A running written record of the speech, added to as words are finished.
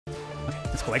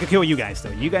That's cool. I can kill you guys,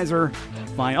 though. You guys are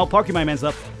fine. Oh, Parky My Man's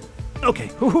up. Okay.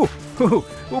 Hoo-hoo. Hoo-hoo.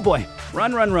 Oh, boy.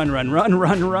 Run, run, run, run, run,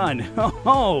 run, run.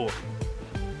 Oh.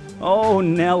 Oh,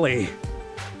 Nelly.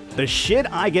 The shit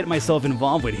I get myself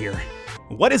involved with here.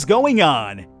 What is going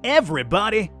on,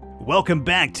 everybody? Welcome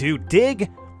back to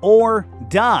Dig or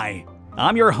Die.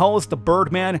 I'm your host, the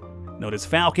Birdman, known as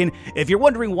Falcon. If you're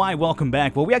wondering why, welcome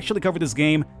back. Well, we actually covered this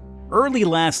game early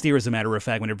last year, as a matter of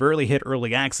fact, when it barely hit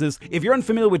early access. If you're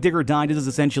unfamiliar with Dig or Die, this is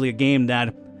essentially a game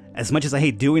that, as much as I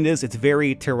hate doing this, it's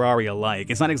very Terraria-like.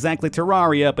 It's not exactly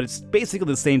Terraria, but it's basically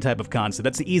the same type of concept.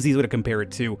 That's the easiest way to compare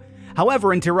it to.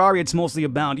 However, in Terraria, it's mostly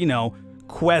about, you know,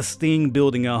 questing,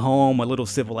 building a home, a little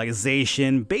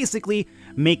civilization, basically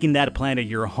making that planet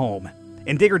your home.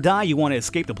 In Dig or Die, you want to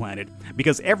escape the planet,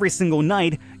 because every single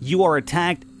night, you are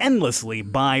attacked endlessly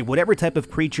by whatever type of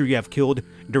creature you have killed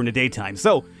during the daytime.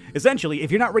 So, essentially,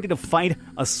 if you're not ready to fight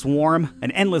a swarm,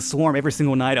 an endless swarm every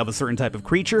single night of a certain type of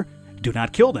creature, do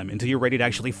not kill them until you're ready to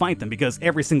actually fight them, because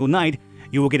every single night,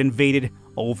 you will get invaded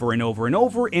over and over and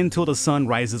over until the sun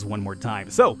rises one more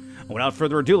time. So, without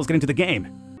further ado, let's get into the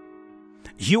game.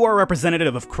 You are a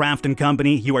representative of Craft &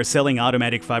 Company. You are selling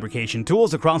automatic fabrication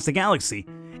tools across the galaxy,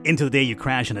 until the day you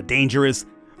crash on a dangerous,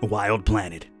 wild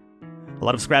planet. A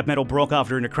lot of scrap metal broke off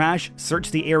during the crash. Search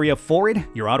the area for it.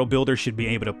 Your auto builder should be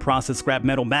able to process scrap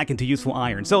metal back into useful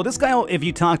iron. So this guy, if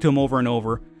you talk to him over and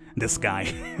over, this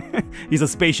guy, he's a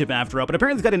spaceship after all, but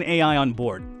apparently he's got an AI on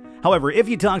board. However, if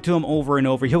you talk to him over and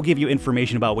over, he'll give you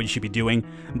information about what you should be doing,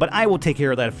 but I will take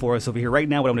care of that for us over here. Right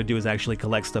now, what I'm going to do is actually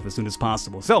collect stuff as soon as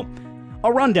possible. So,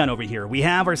 a rundown over here. We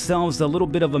have ourselves a little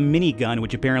bit of a minigun,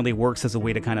 which apparently works as a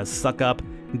way to kind of suck up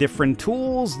different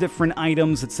tools, different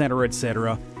items,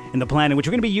 etc., in the planet, which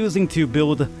we're going to be using to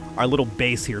build our little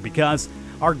base here, because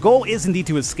our goal is indeed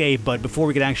to escape, but before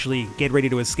we can actually get ready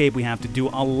to escape, we have to do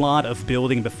a lot of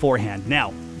building beforehand.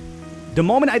 Now, the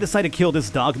moment I decide to kill this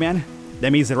Dogman,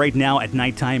 that means that right now at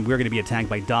nighttime, we're going to be attacked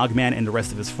by Dogman and the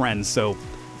rest of his friends, so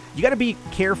you gotta be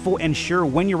careful and sure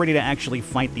when you're ready to actually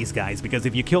fight these guys, because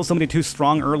if you kill somebody too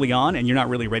strong early on and you're not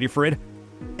really ready for it,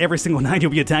 every single night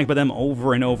you'll be attacked by them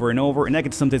over and over and over, and that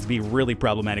could sometimes be really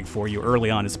problematic for you early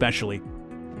on especially.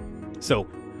 So,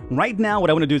 right now what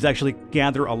I want to do is actually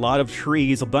gather a lot of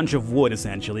trees, a bunch of wood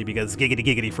essentially, because giggity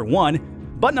giggity for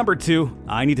one, but number two,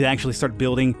 I need to actually start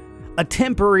building a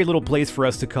temporary little place for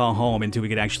us to call home until we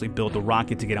could actually build the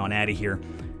rocket to get on out of here.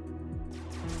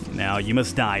 Now, you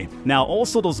must die. Now,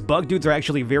 also, those bug dudes are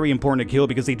actually very important to kill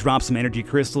because they drop some energy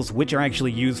crystals, which are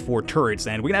actually used for turrets,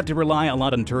 and we're gonna have to rely a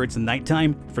lot on turrets in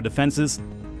nighttime for defenses.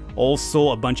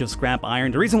 Also, a bunch of scrap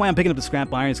iron. The reason why I'm picking up the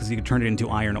scrap iron is because you can turn it into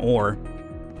iron ore.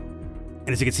 And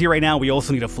as you can see right now, we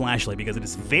also need a flashlight because it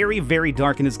is very, very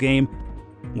dark in this game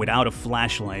without a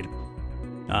flashlight.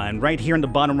 And right here in the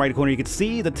bottom right corner, you can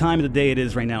see the time of the day it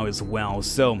is right now as well.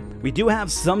 So we do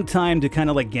have some time to kind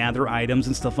of like gather items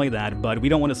and stuff like that, but we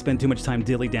don't want to spend too much time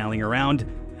dilly-dallying around.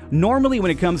 Normally,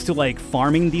 when it comes to like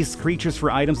farming these creatures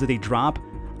for items that they drop,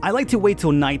 I like to wait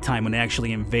till nighttime when they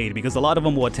actually invade, because a lot of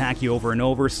them will attack you over and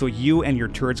over, so you and your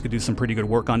turrets could do some pretty good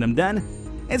work on them then.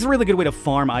 It's a really good way to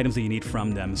farm items that you need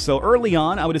from them. So early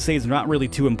on, I would say it's not really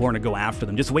too important to go after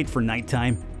them. Just wait for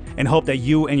nighttime and hope that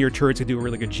you and your turrets could do a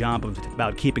really good job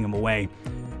about keeping them away.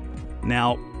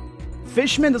 Now,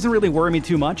 Fishman doesn't really worry me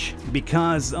too much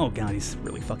because, oh god, he's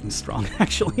really fucking strong,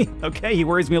 actually. Okay, he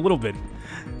worries me a little bit.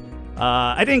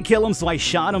 I didn't kill him, so I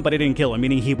shot him, but I didn't kill him,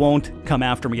 meaning he won't come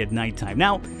after me at nighttime.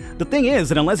 Now, the thing is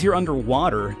that unless you're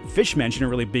underwater, Fishman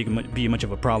shouldn't really be much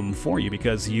of a problem for you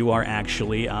because you are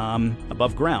actually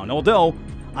above ground. Although,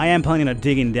 I am planning on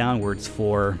digging downwards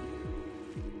for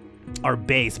our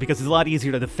base, because it's a lot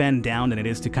easier to defend down than it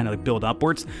is to kind of build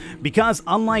upwards, because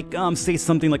unlike say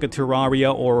something like a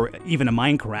Terraria or even a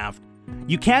Minecraft,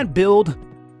 you can't build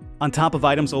on top of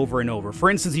items over and over. For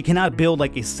instance, you cannot build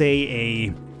like let's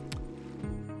say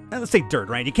dirt,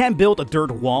 right? You can't build a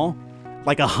dirt wall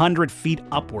like 100 feet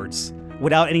upwards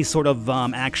without any sort of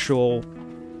actual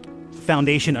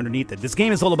foundation underneath it. This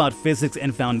game is all about physics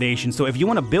and foundation, so if you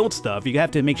want to build stuff, you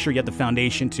have to make sure you have the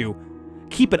foundation to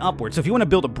keep it upward. So if you want to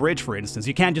build a bridge, for instance,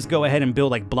 you can't just go ahead and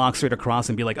build like blocks straight across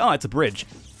and be like, oh, it's a bridge.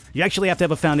 You actually have to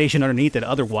have a foundation underneath it,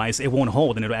 otherwise it won't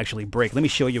hold and it'll actually break. Let me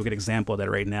show you a good example of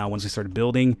that right now once we start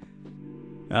building.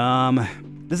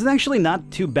 This is actually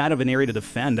not too bad of an area to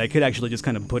defend. I could actually just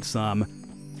kind of put some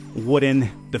wooden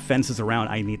defenses around.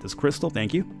 I need this crystal,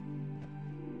 thank you.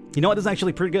 You know what, this is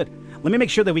actually pretty good. Let me make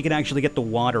sure that we can actually get the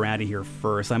water out of here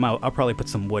first. I'll probably put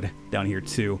some wood down here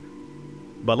too.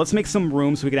 But let's make some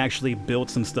room so we can actually build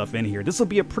some stuff in here. This will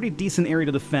be a pretty decent area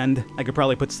to defend. I could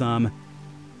probably put some...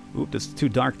 Oop, this is too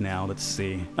dark now. Let's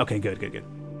see. Okay, good, good, good.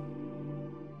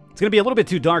 It's going to be a little bit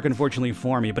too dark, unfortunately,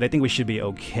 for me, but I think we should be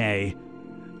okay.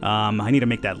 I need to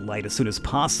make that light as soon as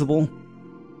possible.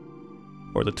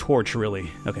 Or the torch, really.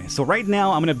 Okay, so right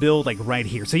now, I'm going to build, like, right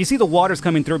here. So you see the water's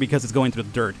coming through because it's going through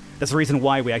the dirt. That's the reason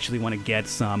why we actually want to get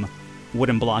some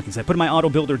wooden blockings. I put my auto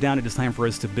builder down. It is time for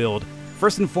us to build.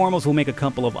 First and foremost, we'll make a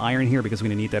couple of iron here because we're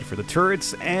going to need that for the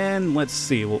turrets. And let's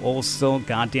see, we'll also...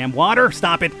 Goddamn water!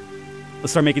 Stop it!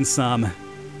 Let's start making some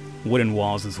wooden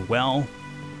walls as well.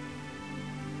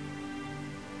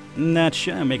 And that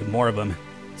should make more of them.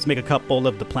 Let's make a couple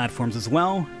of the platforms as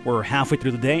well. We're halfway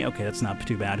through the day. Okay, that's not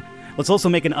too bad. Let's also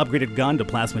make an upgraded gun. The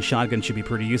plasma shotgun should be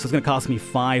pretty useful. It's going to cost me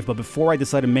 5, but before I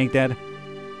decide to make that...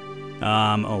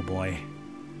 oh boy.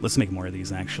 Let's make more of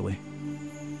these, actually.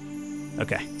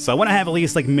 Okay, so I want to have at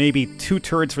least, like, maybe 2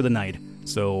 turrets for the night.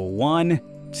 So,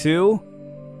 1, 2...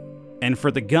 And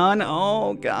for the gun,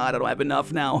 oh god, I don't have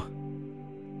enough now.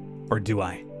 Or do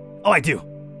I? Oh, I do!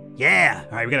 Yeah!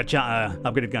 Alright, we got a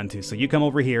upgraded gun too. So you come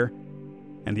over here,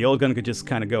 and the old gun could just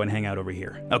kind of go and hang out over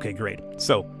here. Okay, great.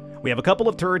 So, we have a couple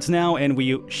of turrets now, and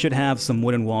we should have some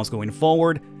wooden walls going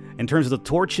forward. In terms of the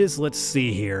torches, let's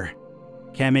see here.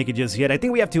 Can't make it just yet. I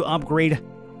think we have to upgrade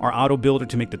our auto builder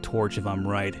to make the torch, if I'm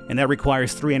right. And that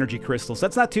requires 3 energy crystals.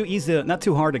 That's not too easy, not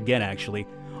too hard to get, actually.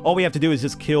 All we have to do is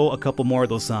just kill a couple more of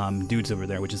those dudes over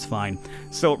there, which is fine.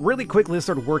 So really quickly, let's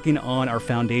start working on our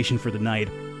foundation for the night.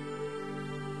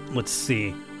 Let's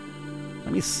see.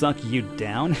 Let me suck you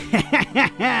down.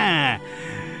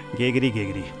 Giggity,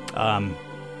 giggity.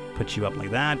 Put you up like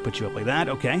that, put you up like that,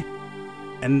 okay.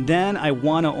 And then I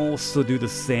want to also do the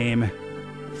same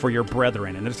for your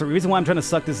brethren. And the reason why I'm trying to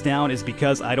suck this down is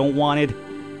because I don't want it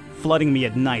flooding me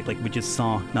at night like we just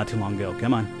saw not too long ago.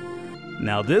 Come on.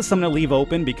 Now this I'm going to leave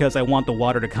open because I want the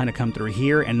water to kind of come through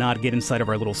here and not get inside of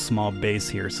our little small base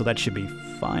here. So that should be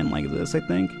fine like this, I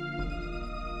think.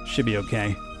 Should be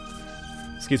okay.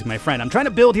 Excuse me, my friend. I'm trying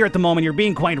to build here at the moment. You're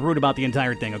being quite rude about the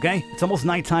entire thing, okay? It's almost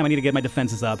nighttime. I need to get my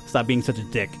defenses up. Stop being such a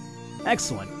dick.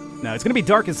 Excellent. Now, it's going to be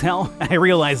dark as hell. I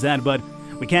realize that, but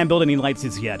we can't build any lights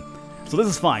just yet. So this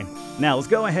is fine. Now, let's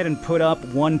go ahead and put up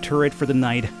 1 turret for the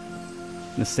night. I'm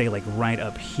going to say, like, right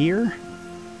up here.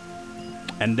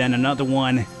 And then another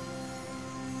one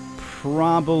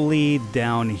probably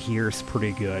down here is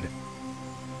pretty good.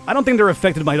 I don't think they're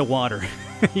affected by the water.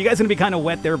 You guys are going to be kind of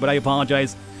wet there, but I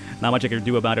apologize. Not much I can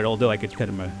do about it, although I could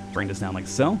kind of bring this down like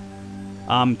so.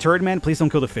 Turret man, please don't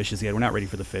kill the fishes yet. We're not ready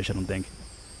for the fish, I don't think.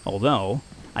 Although,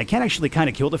 I can actually kind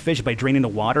of kill the fish by draining the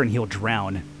water and he'll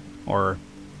drown. Or,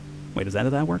 wait, is that how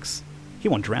that works? He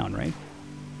won't drown, right?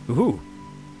 Ooh.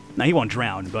 No, he won't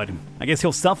drown, but I guess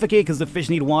he'll suffocate because the fish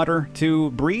need water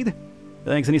to breathe?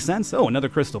 That makes any sense? Oh, another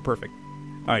crystal, perfect.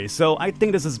 Alright, so I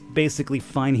think this is basically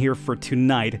fine here for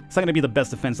tonight. It's not going to be the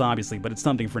best defense, obviously, but it's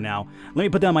something for now. Let me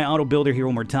put down my auto builder here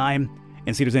one more time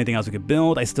and see if there's anything else we could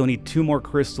build. I still need 2 more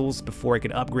crystals before I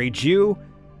could upgrade you.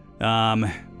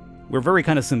 We're very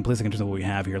kind of simplistic in terms of what we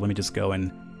have here. Let me just go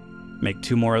and make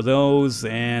 2 more of those,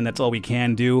 and that's all we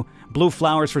can do. Blue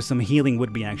flowers for some healing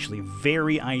would be actually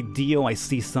very ideal. I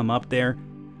see some up there.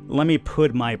 Let me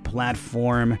put my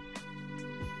platform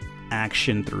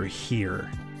action through here.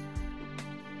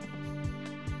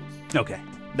 Okay,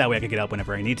 that way I can get up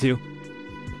whenever I need to.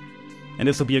 And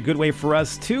this will be a good way for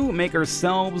us to make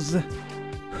ourselves...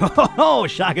 Oh,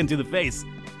 shotgun to the face!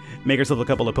 Make ourselves a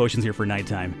couple of potions here for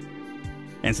nighttime.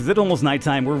 And since it's almost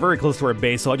nighttime, we're very close to our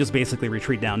base, so I'll just basically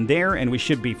retreat down there, and we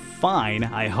should be fine,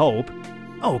 I hope.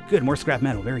 Oh, good, more scrap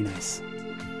metal, very nice.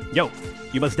 Yo,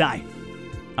 you must die.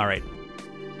 Alright.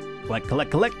 Collect,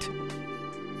 collect, collect. I'm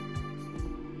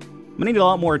gonna need a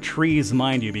lot more trees,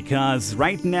 mind you, because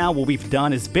right now what we've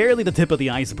done is barely the tip of the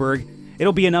iceberg.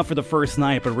 It'll be enough for the first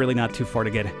night, but really not too far to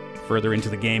get further into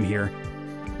the game here.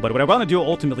 But what I want to do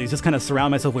ultimately is just kind of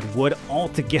surround myself with wood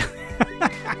altogether.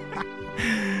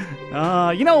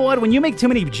 You know what? When you make too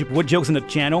many wood jokes on the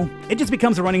channel, it just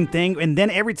becomes a running thing, and then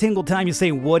every single time you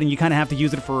say wood and you kind of have to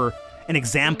use it for an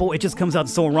example, it just comes out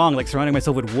so wrong, like surrounding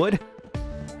myself with wood.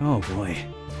 Oh boy.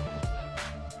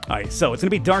 Alright, so it's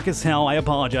gonna be dark as hell, I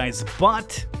apologize,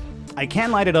 but I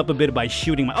can light it up a bit by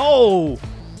shooting my... Oh!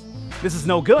 This is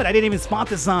no good, I didn't even spot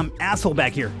this asshole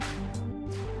back here.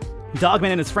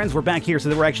 Dogman and his friends were back here, so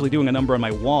they were actually doing a number on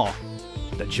my wall.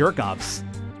 The jerk-offs.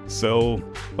 So,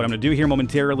 what I'm gonna do here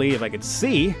momentarily, if I could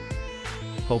see,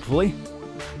 hopefully,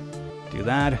 do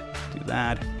that, do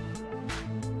that.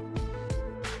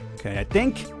 Okay, I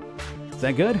think, is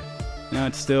that good? No,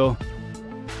 it's still,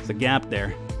 there's a gap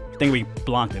there. I think we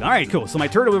blocked it. All right, cool. So my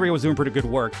turtle over here was doing pretty good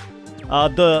work.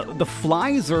 The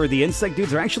flies or the insect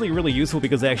dudes are actually really useful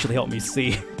because they actually help me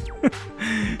see.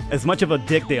 As much of a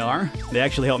dick they are, they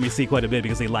actually help me see quite a bit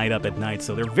because they light up at night,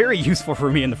 so they're very useful for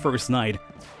me in the first night.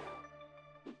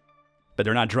 But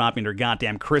they're not dropping their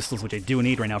goddamn crystals, which I do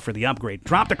need right now for the upgrade.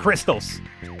 Drop the crystals!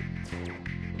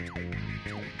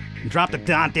 Drop the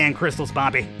goddamn crystals,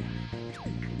 Bobby!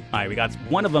 Alright, we got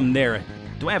one of them there.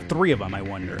 Do I have 3 of them, I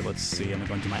wonder? Let's see, I'm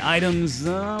going to my items.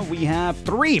 We have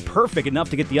 3! Perfect, enough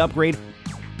to get the upgrade.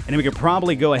 And then we could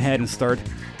probably go ahead and start...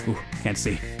 Ooh, can't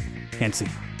see. Can't see.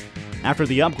 After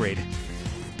the upgrade,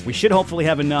 we should hopefully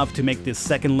have enough to make this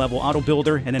second level auto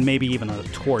builder, and then maybe even a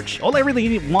torch. All I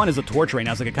really want is a torch right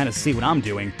now so I can kind of see what I'm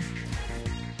doing.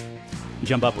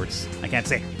 Jump upwards. I can't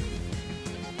see.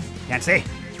 Can't see.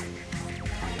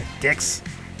 Dicks.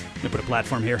 Let me put a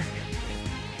platform here.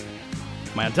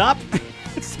 Am I on top?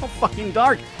 It's so fucking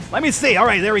dark. Let me see. All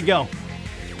right, there we go.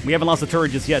 We haven't lost the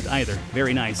turret just yet either.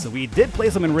 Very nice. So we did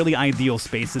place them in really ideal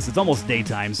spaces. It's almost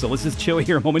daytime, so let's just chill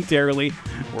here momentarily.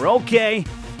 We're okay.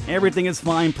 Everything is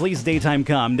fine. Please daytime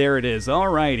come. There it is.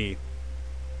 Alrighty.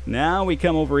 Now we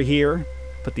come over here,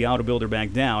 put the auto builder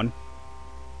back down.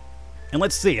 And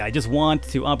let's see. I just want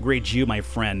to upgrade you, my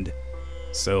friend.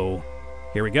 So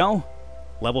here we go.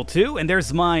 Level 2. And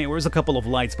there's a couple of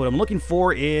lights. What I'm looking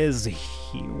for is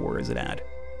here. Where is it at?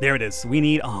 There it is. We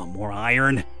need, more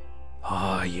iron.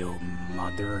 Oh, you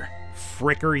mother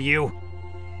fricker, you.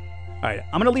 Alright,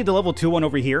 I'm going to leave the level 2 one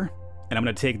over here, and I'm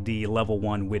going to take the level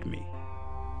 1 with me.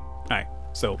 Alright,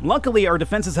 so luckily our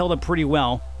defenses held up pretty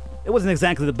well. It wasn't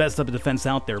exactly the best type of defense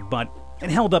out there, but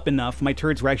it held up enough. My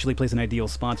turrets were actually placed in ideal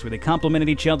spots where they complemented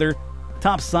each other.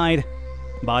 Top side,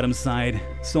 bottom side,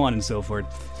 so on and so forth.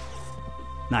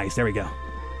 Nice, there we go.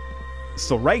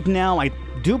 So right now, I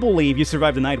do believe you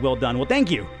survived the night. Well done. Well, thank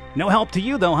you. No help to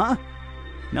you, though, huh?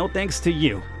 No thanks to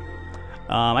you.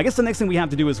 I guess the next thing we have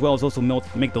to do as well is also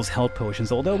make those health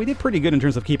potions, although we did pretty good in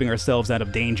terms of keeping ourselves out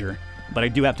of danger. But I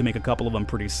do have to make a couple of them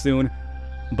pretty soon.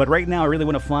 But right now, I really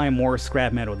want to find more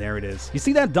scrap metal. There it is. You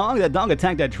see that dog? That dog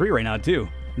attacked that tree right now, too.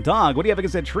 Dog, what do you have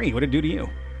against that tree? What did it do to you?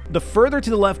 The further to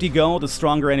the left you go, the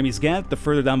stronger enemies get. The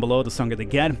further down below, the stronger they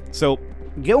get. So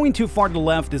going too far to the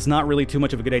left is not really too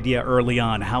much of a good idea early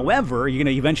on. However, you're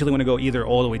going to eventually want to go either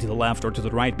all the way to the left or to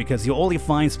the right because you'll only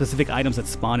find specific items that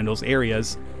spawn in those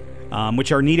areas,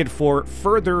 which are needed for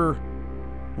further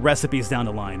recipes down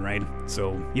the line, right?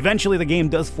 So eventually the game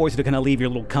does force you to kind of leave your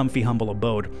little comfy, humble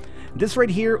abode. This right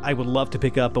here, I would love to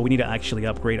pick up, but we need to actually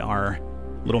upgrade our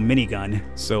little minigun.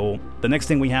 So the next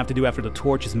thing we have to do after the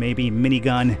torch is maybe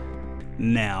minigun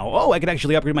now. Oh, I could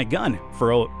actually upgrade my gun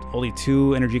for only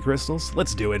 2 energy crystals.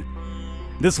 Let's do it.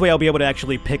 This way I'll be able to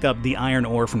actually pick up the iron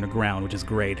ore from the ground, which is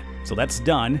great. So that's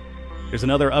done. There's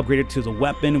another upgraded to the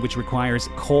weapon, which requires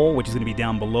coal, which is going to be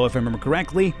down below if I remember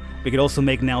correctly. We could also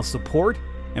make now support,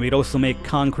 and we'd also make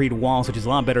concrete walls, which is a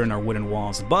lot better than our wooden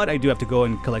walls. But I do have to go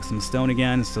and collect some stone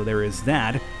again, so there is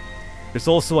that. There's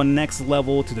also a next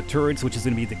level to the turrets, which is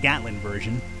going to be the Gatling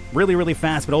version. Really, really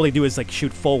fast, but all they do is like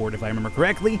shoot forward, if I remember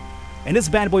correctly. And this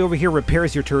bad boy over here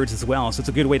repairs your turrets as well, so it's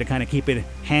a good way to kind of keep it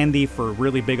handy for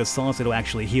really big assaults. It'll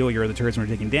actually heal your other turrets when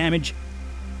you're taking damage.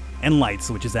 And lights,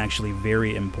 which is actually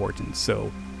very important.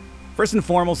 So, first and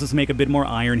foremost, let's make a bit more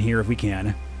iron here if we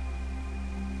can.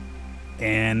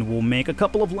 And we'll make a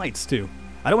couple of lights, too.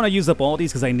 I don't want to use up all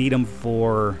these because I need them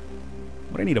for...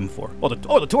 What do I need them for? Oh,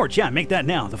 the torch, yeah, make that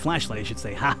now. The flashlight, I should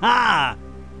say. Ha-ha!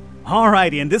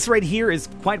 Alrighty, and this right here is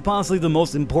quite possibly the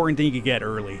most important thing you could get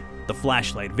early. The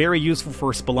flashlight. Very useful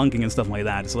for spelunking and stuff like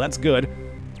that, so that's good.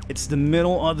 It's the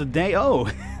middle of the day. Oh!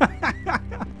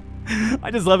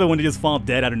 I just love it when they just fall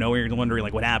dead out of nowhere. You're wondering,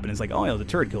 like, what happened. It's like, oh, yeah, the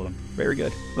turret killed him. Very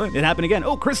good. Look, it happened again.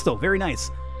 Oh, crystal. Very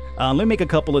nice. Let me make a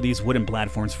couple of these wooden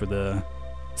platforms for the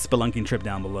spelunking trip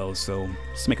down below, so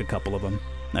just make a couple of them.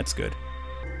 That's good.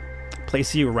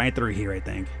 Place you right through here, I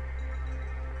think.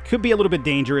 Could be a little bit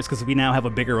dangerous because we now have a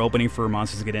bigger opening for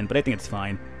monsters to get in, but I think it's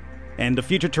fine. And the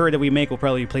future turret that we make will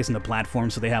probably be placed in the platform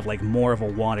so they have like more of a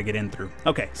wall to get in through.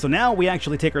 Okay, so now we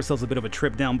actually take ourselves a bit of a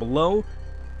trip down below.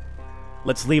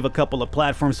 Let's leave a couple of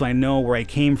platforms so I know where I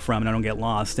came from and I don't get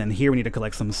lost. And here we need to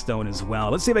collect some stone as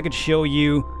well. Let's see if I could show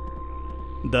you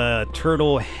the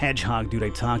turtle hedgehog dude I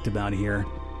talked about here.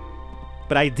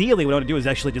 But ideally what I want to do is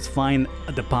actually just find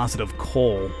a deposit of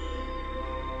coal.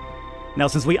 Now,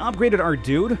 since we upgraded our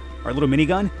dude, our little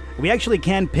minigun, we actually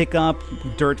can pick up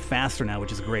dirt faster now,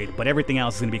 which is great, but everything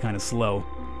else is going to be kind of slow.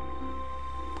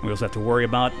 We also have to worry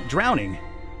about drowning.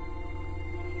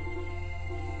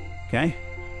 Okay.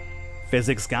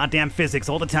 Physics, goddamn physics,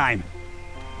 all the time.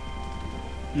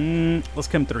 Let's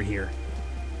come through here.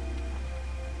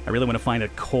 I really want to find a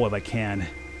coal if I can.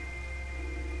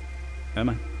 Come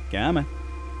on, come on.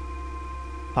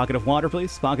 Pocket of water,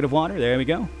 please. Pocket of water, there we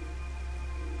go.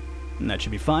 And that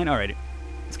should be fine. Alrighty.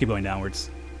 Let's keep going downwards.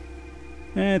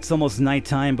 It's almost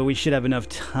nighttime, but we should have enough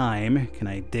time. Can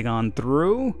I dig on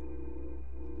through?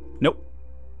 Nope.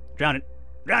 Drown it.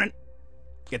 Drown it.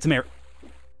 Get some air.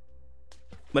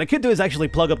 What I could do is actually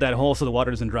plug up that hole so the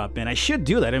water doesn't drop in. I should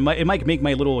do that. It might make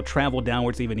my little travel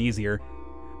downwards even easier.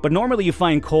 But normally you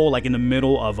find coal like in the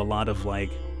middle of a lot of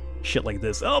like shit like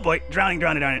this. Oh boy, drowning,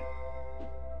 drowning, drowning.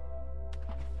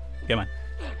 Come on.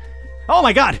 Oh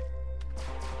my god!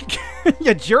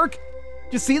 You jerk!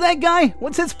 Did you see that guy?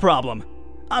 What's his problem?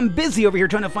 I'm busy over here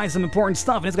trying to find some important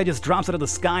stuff, and this guy just drops out of the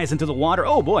skies into the water.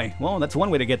 Oh boy, well, that's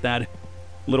one way to get that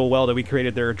little well that we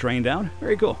created there drained out.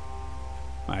 Very cool.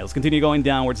 Alright, let's continue going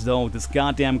downwards, though, with this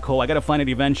goddamn coal. I gotta find it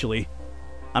eventually.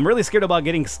 I'm really scared about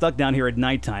getting stuck down here at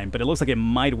nighttime, but it looks like it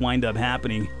might wind up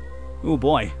happening. Oh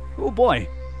boy. Oh boy.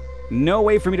 No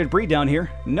way for me to breathe down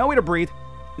here. No way to breathe.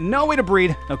 No way to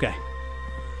breathe. Okay.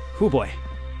 Oh boy.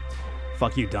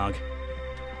 Fuck you, dog.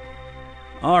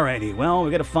 Alrighty, well,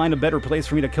 we gotta find a better place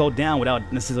for me to go down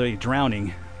without necessarily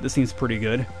drowning. This seems pretty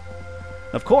good.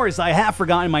 Of course, I have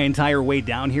forgotten my entire way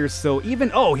down here, so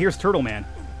even... Oh, here's Turtle Man.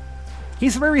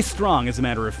 He's very strong, as a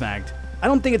matter of fact. I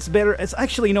don't think it's better... It's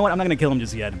actually, you know what? I'm not gonna kill him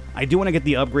just yet. I do want to get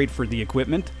the upgrade for the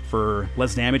equipment for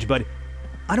less damage, but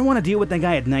I don't want to deal with that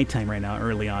guy at nighttime right now,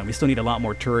 early on. We still need a lot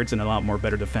more turrets and a lot more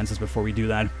better defenses before we do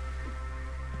that.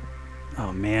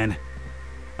 Oh, man.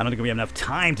 I don't think we have enough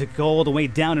time to go all the way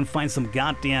down and find some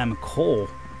goddamn coal.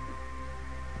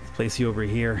 Let's place you over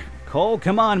here. Coal,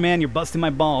 come on, man. You're busting my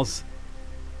balls.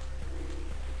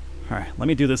 Alright, let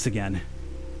me do this again.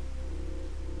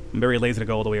 I'm very lazy to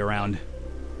go all the way around.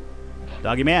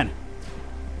 Doggy man.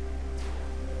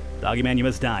 Doggy man, you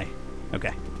must die.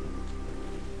 Okay.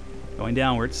 Going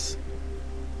downwards.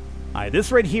 Alright,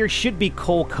 this right here should be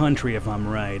coal country if I'm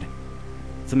right.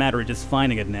 It's a matter of just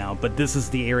finding it now, but this is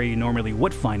the area you normally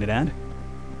would find it at.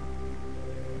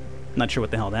 Not sure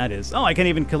what the hell that is. Oh, I can't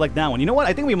even collect that one. You know what?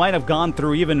 I think we might have gone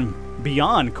through even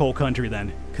beyond coal country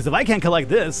then. Because if I can't collect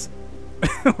this,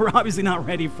 we're obviously not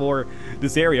ready for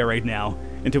this area right now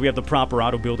until we have the proper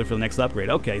auto builder for the next upgrade.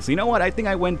 Okay, so you know what? I think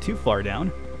I went too far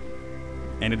down.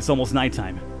 And it's almost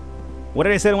nighttime. What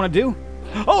did I say I want to do?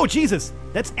 Oh, Jesus!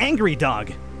 That's Angry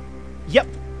Dog. Yep.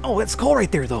 Oh, that's coal right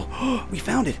there, though. We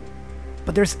found it.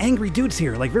 But there's angry dudes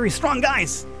here, like very strong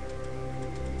guys.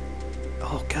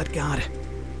 Oh, good God.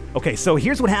 Okay, so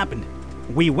here's what happened.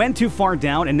 We went too far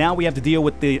down, and now we have to deal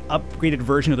with the upgraded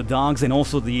version of the dogs and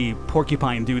also the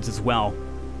porcupine dudes as well.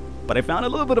 But I found a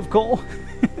little bit of coal.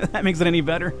 That makes it any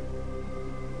better.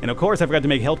 And of course, I forgot to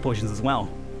make health potions as well.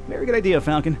 Very good idea,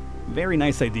 Falcon. Very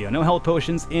nice idea. No health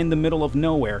potions in the middle of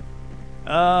nowhere.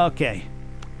 Okay.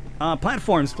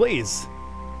 Platforms, please.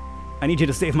 I need you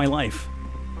to save my life.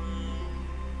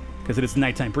 Because it is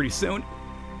nighttime pretty soon.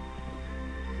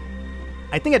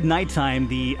 I think at nighttime,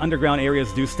 the underground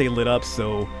areas do stay lit up,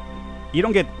 so you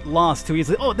don't get lost too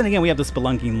easily. Oh, then again, we have the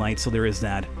spelunking light, so there is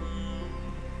that.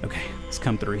 Okay, let's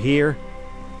come through here.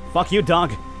 Fuck you,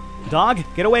 dog. Dog,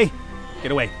 get away.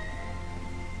 Get away.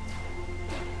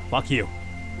 Fuck you.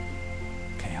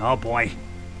 Okay, oh boy.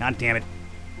 God damn it.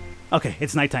 Okay,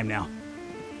 it's nighttime now.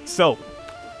 So,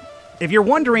 if you're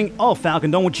wondering, oh, Falcon,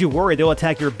 don't you worry, they'll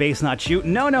attack your base, not you.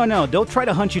 No, no, no, they'll try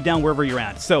to hunt you down wherever you're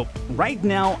at. So, right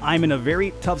now, I'm in a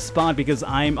very tough spot because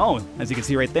I'm, oh, as you can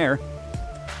see right there,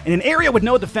 in an area with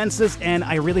no defenses, and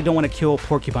I really don't want to kill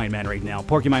Porcupine Man right now.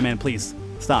 Porcupine Man, please,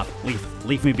 stop.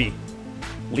 Leave me be.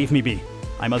 Leave me be.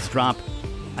 I must drop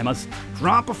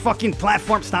a fucking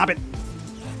platform. Stop it.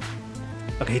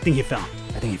 Okay, I think he fell.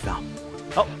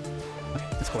 Oh, okay,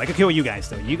 that's cool. I can kill you guys,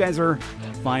 though. You guys are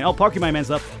fine. Oh, Porcupine Man's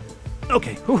up.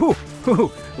 Okay, oh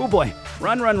boy.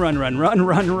 Run.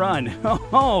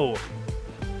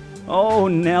 Oh,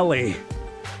 Nelly.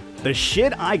 The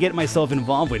shit I get myself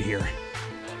involved with here.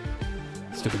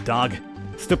 Stupid dog.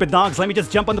 Stupid dogs, let me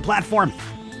just jump on the platform.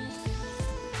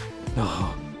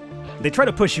 Oh. They try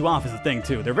to push you off is the thing,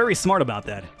 too. They're very smart about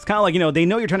that. It's kind of like, you know, they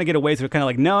know you're trying to get away, so they're kind of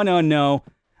like, no.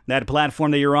 That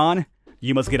platform that you're on,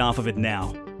 you must get off of it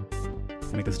now.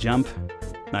 Make this jump.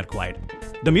 Not quite.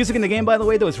 The music in the game, by the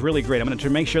way, though, is really great. I'm going to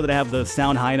make sure that I have the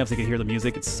sound high enough so you can hear the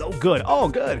music. It's so good. Oh,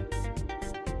 good.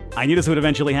 I knew this would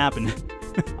eventually happen.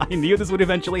 I knew this would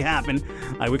eventually happen.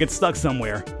 I would get stuck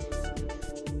somewhere.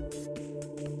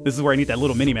 This is where I need that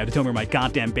little mini-map to tell me where my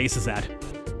goddamn base is at.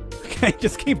 Okay,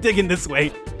 just keep digging this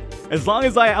way. As long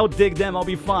as I outdig them, I'll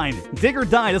be fine. Dig or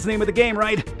die, that's the name of the game,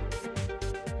 right?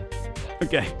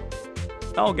 Okay.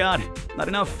 Oh, God. Not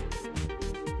enough.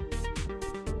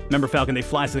 Remember, Falcon, they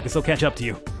fly so they can still catch up to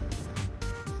you.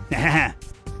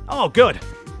 Oh, good.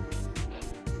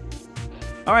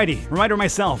 Alrighty, reminder of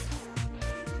myself.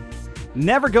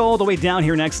 Never go all the way down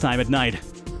here next time at night.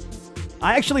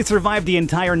 I actually survived the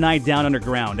entire night down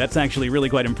underground. That's actually really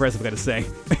quite impressive, I gotta say.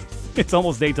 It's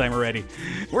almost daytime already.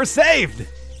 We're saved!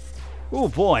 Oh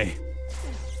boy.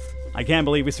 I can't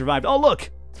believe we survived. Oh look!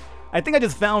 I think I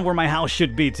just found where my house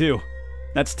should be too.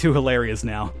 That's too hilarious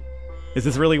now. Is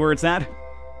this really where it's at?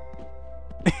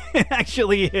 It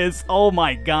actually is. Oh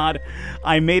my god.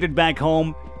 I made it back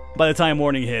home by the time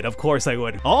morning hit. Of course I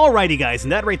would. Alrighty guys,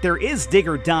 and that right there is Dig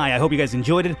or Die. I hope you guys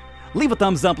enjoyed it. Leave a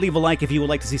thumbs up, leave a like if you would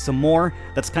like to see some more.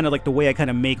 That's kind of like the way I kind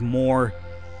of make more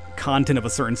content of a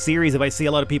certain series. If I see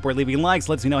a lot of people are leaving likes,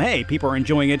 lets me know, hey, people are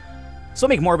enjoying it. So I'll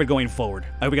make more of it going forward.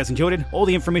 I hope you guys enjoyed it. All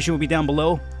the information will be down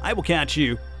below. I will catch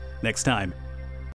you next time.